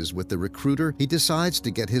chances with the recruiter, he decides to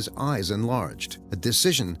get his eyes enlarged. A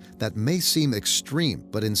decision that may seem extreme,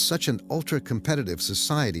 but in such an ultra-competitive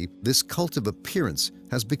society, this cult of appearance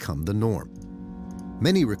has become the norm.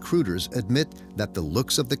 Many recruiters admit that the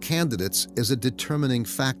looks of the candidates is a determining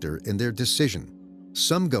factor in their decision.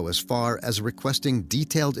 Some go as far as requesting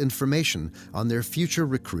detailed information on their future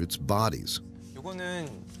recruits' bodies.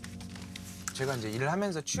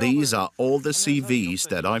 These are all the CVs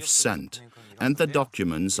that I've sent and the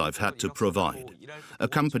documents I've had to provide. A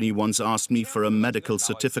company once asked me for a medical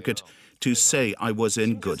certificate to say I was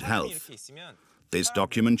in good health. This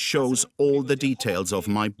document shows all the details of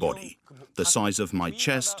my body, the size of my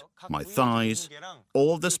chest, my thighs,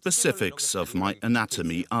 all the specifics of my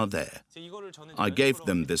anatomy are there. I gave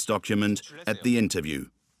them this document at the interview,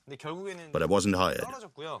 but I wasn't hired.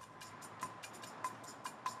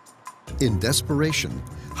 In desperation,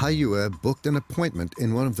 Haiyue booked an appointment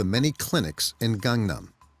in one of the many clinics in Gangnam,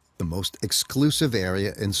 the most exclusive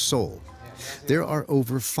area in Seoul. There are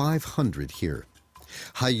over 500 here.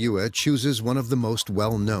 Haiyue chooses one of the most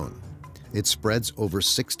well-known. It spreads over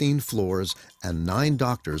 16 floors and 9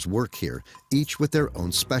 doctors work here, each with their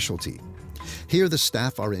own specialty. Here the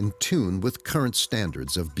staff are in tune with current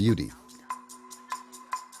standards of beauty.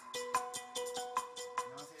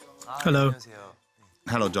 Hello.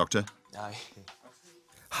 Hello, doctor.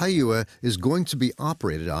 Haiyue is going to be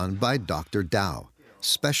operated on by Dr. Dao,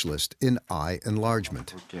 specialist in eye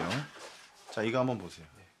enlargement.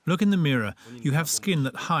 Look in the mirror. You have skin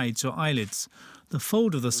that hides your eyelids. The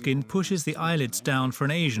fold of the skin pushes the eyelids down for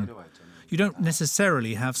an Asian. You don't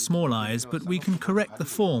necessarily have small eyes, but we can correct the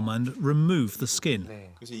form and remove the skin.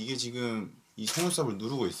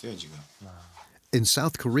 In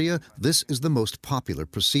South Korea, this is the most popular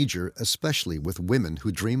procedure, especially with women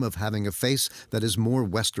who dream of having a face that is more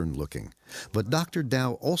Western-looking. But Dr.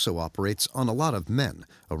 Dao also operates on a lot of men,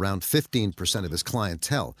 around 15% of his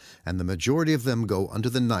clientele, and the majority of them go under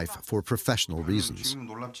the knife for professional reasons.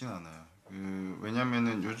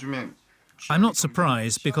 I'm not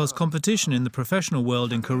surprised because competition in the professional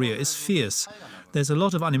world in Korea is fierce. There's a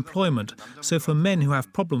lot of unemployment, so for men who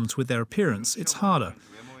have problems with their appearance, it's harder.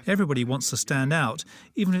 Everybody wants to stand out,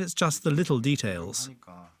 even if it's just the little details.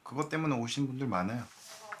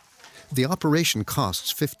 The operation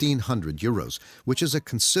costs 1,500 euros, which is a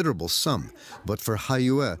considerable sum, but for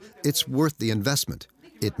Haiyue, it's worth the investment.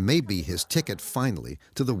 It may be his ticket, finally,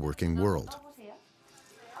 to the working world.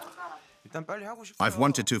 I've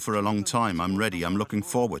wanted to for a long time. I'm ready. I'm looking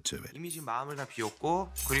forward to it.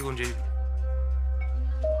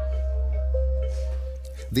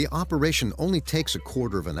 The operation only takes a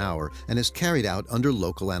quarter of an hour and is carried out under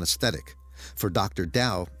local anesthetic. For Dr.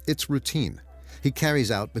 Dao, it's routine. He carries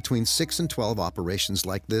out between 6 and 12 operations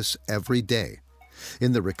like this every day.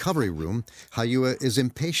 In the recovery room, Haiyue is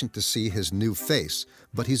impatient to see his new face,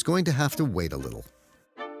 but he's going to have to wait a little.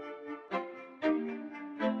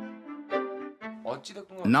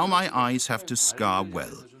 Now my eyes have to scar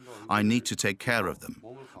well. I need to take care of them.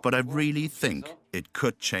 But I really think it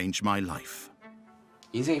could change my life.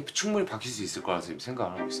 인생이 충분히 바뀔 수 있을 거라서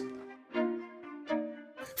생각을 하고 있습니다.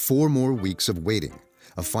 4 more weeks of waiting,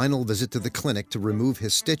 a final visit to the clinic to remove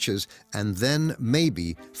his stitches, and then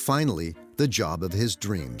maybe, finally, the job of his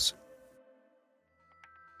dreams.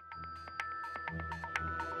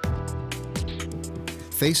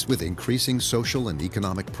 Faced with increasing social and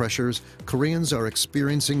economic pressures, Koreans are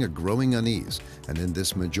experiencing a growing unease, and in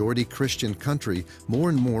this majority Christian country, more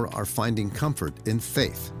and more are finding comfort in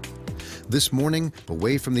faith. This morning,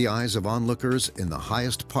 away from the eyes of onlookers in the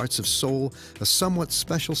highest parts of Seoul, a somewhat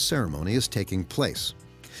special ceremony is taking place.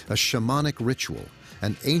 A shamanic ritual,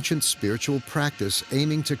 an ancient spiritual practice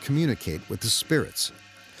aiming to communicate with the spirits.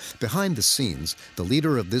 Behind the scenes, the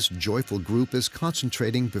leader of this joyful group is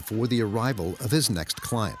concentrating before the arrival of his next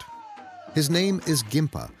client. His name is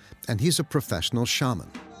Gimpa, and he's a professional shaman.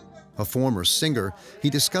 A former singer, he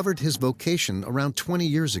discovered his vocation around 20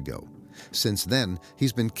 years ago. Since then,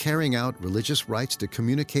 he's been carrying out religious rites to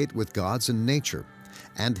communicate with gods and nature,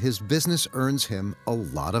 and his business earns him a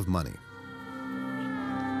lot of money.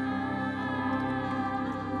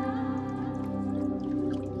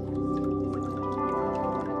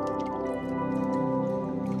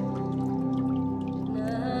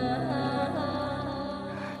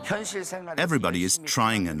 Everybody is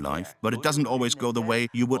trying in life, but it doesn't always go the way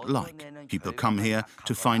you would like. People come here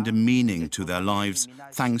to find a meaning to their lives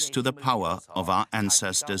thanks to the power of our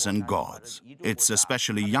ancestors and gods. It's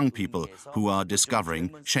especially young people who are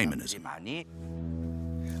discovering shamanism.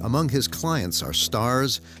 Among his clients are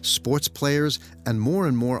stars, sports players, and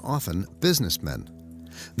more often businessmen.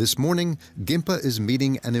 This morning, Gimpa is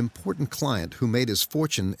meeting an important client who made his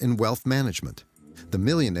fortune in wealth management. The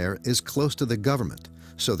millionaire is close to the government,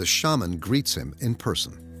 so the shaman greets him in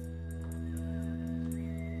person.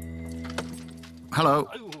 Hello.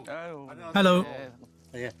 Hello.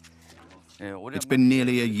 It's been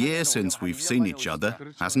nearly a year since we've seen each other,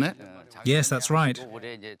 hasn't it? Yes, that's right.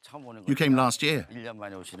 You came last year.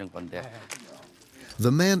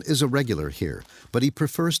 The man is a regular here, but he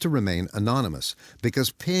prefers to remain anonymous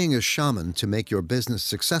because paying a shaman to make your business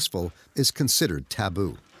successful is considered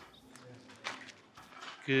taboo.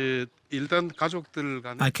 I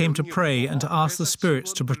came to pray and to ask the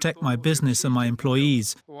spirits to protect my business and my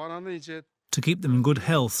employees, to keep them in good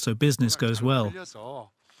health so business goes well.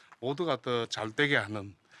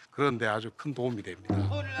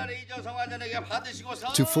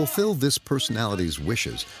 To fulfill this personality's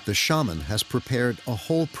wishes, the shaman has prepared a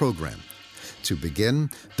whole program. To begin,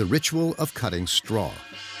 the ritual of cutting straw.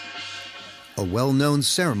 A well-known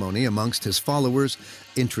ceremony amongst his followers,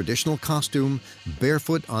 in traditional costume,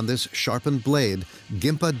 barefoot on this sharpened blade,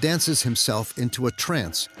 Gimpa dances himself into a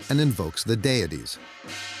trance and invokes the deities.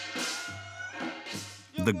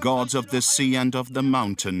 The gods of the sea and of the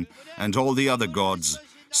mountain, and all the other gods,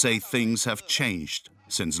 say things have changed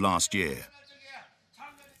since last year.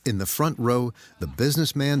 In the front row, the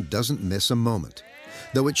businessman doesn't miss a moment.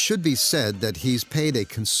 Though it should be said that he's paid a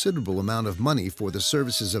considerable amount of money for the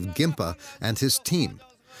services of Gimpa and his team,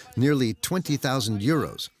 nearly 20,000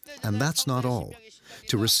 euros, and that's not all.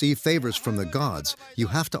 To receive favors from the gods, you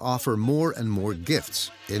have to offer more and more gifts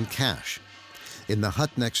in cash. In the hut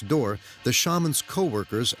next door, the shaman's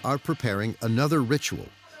co-workers are preparing another ritual,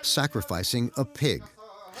 sacrificing a pig.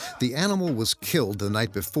 The animal was killed the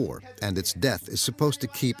night before, and its death is supposed to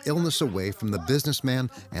keep illness away from the businessman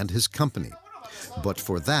and his company. But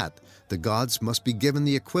for that, the gods must be given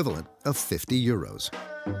the equivalent of 50 euros.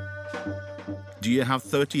 Do you have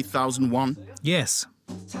 30,000 won? Yes.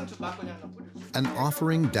 An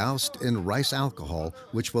offering doused in rice alcohol,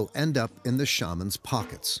 which will end up in the shaman's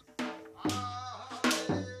pockets.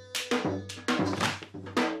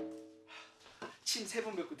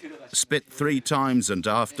 Spit 3 times and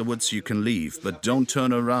afterwards you can leave, but don't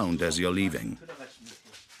turn around as you're leaving.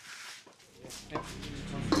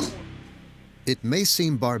 It may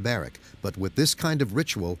seem barbaric, but with this kind of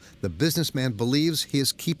ritual, the businessman believes he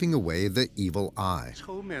is keeping away the evil eye.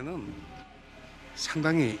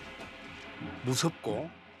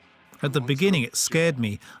 At the beginning, it scared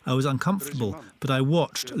me. I was uncomfortable, but I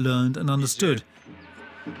watched, learned, and understood.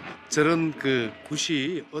 And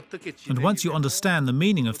once you understand the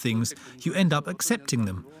meaning of things, you end up accepting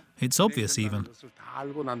them. It's obvious even.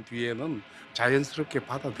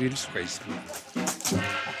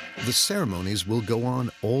 The ceremonies will go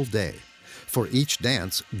on all day. For each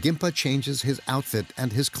dance, Gimpa changes his outfit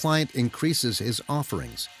and his client increases his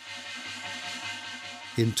offerings.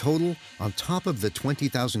 In total, on top of the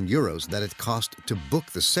 20,000 euros that it cost to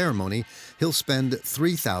book the ceremony, he'll spend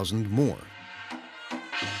 3,000 more.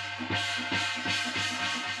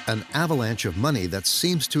 An avalanche of money that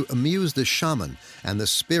seems to amuse the shaman and the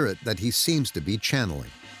spirit that he seems to be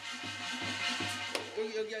channeling.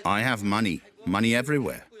 I have money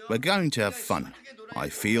everywhere. We're going to have fun. I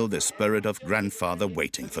feel the spirit of grandfather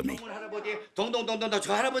waiting for me.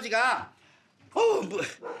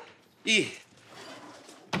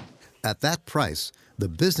 At that price, the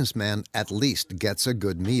businessman at least gets a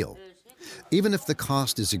good meal. Even if the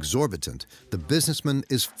cost is exorbitant, the businessman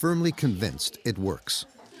is firmly convinced it works.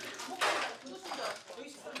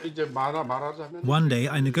 One day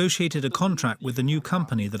I negotiated a contract with a new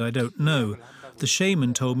company that I don't know. The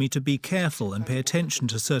shaman told me to be careful and pay attention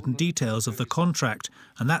to certain details of the contract,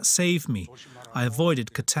 and that saved me. I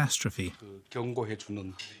avoided catastrophe.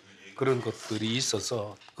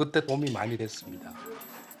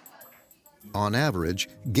 On average,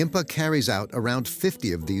 Gimpa carries out around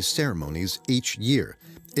 50 of these ceremonies each year,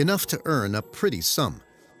 enough to earn a pretty sum.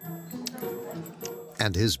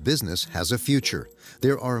 And his business has a future.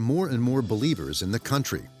 There are more and more believers in the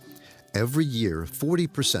country. Every year,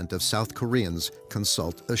 40% of South Koreans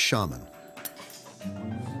consult a shaman.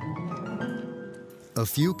 A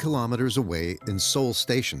few kilometers away in Seoul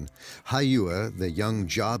Station, Hayua, the young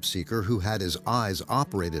job seeker who had his eyes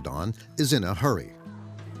operated on, is in a hurry.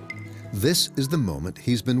 This is the moment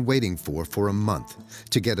he's been waiting for a month,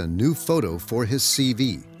 to get a new photo for his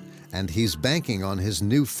CV, and he's banking on his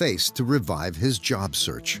new face to revive his job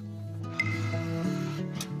search.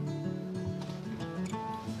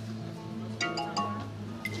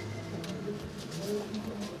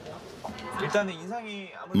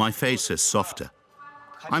 My face is softer.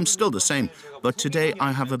 I'm still the same, but today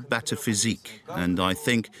I have a better physique, and I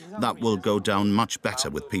think that will go down much better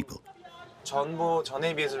with people.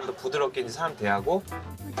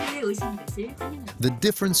 The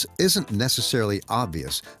difference isn't necessarily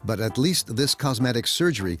obvious, but at least this cosmetic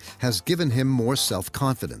surgery has given him more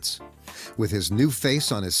self-confidence. With his new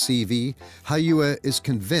face on his CV, Hayua is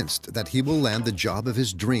convinced that he will land the job of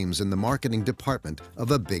his dreams in the marketing department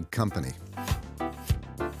of a big company.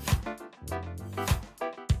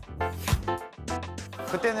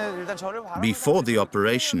 Before the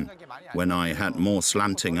operation, when I had more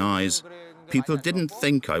slanting eyes, people didn't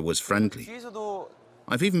think I was friendly.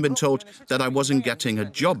 I've even been told that I wasn't getting a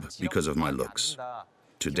job because of my looks.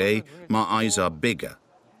 Today, my eyes are bigger,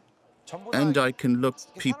 and I can look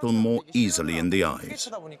people more easily in the eyes.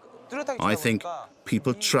 I think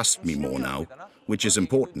people trust me more now, which is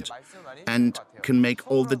important, and can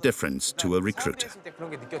make all the difference to a recruiter.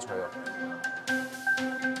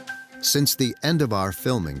 Since the end of our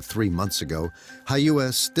filming 3 months ago,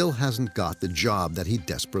 Hayua still hasn't got the job that he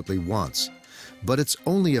desperately wants. But it's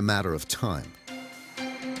only a matter of time.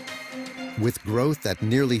 With growth at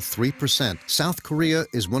nearly 3%, South Korea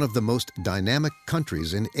is one of the most dynamic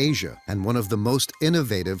countries in Asia and one of the most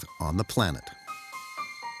innovative on the planet.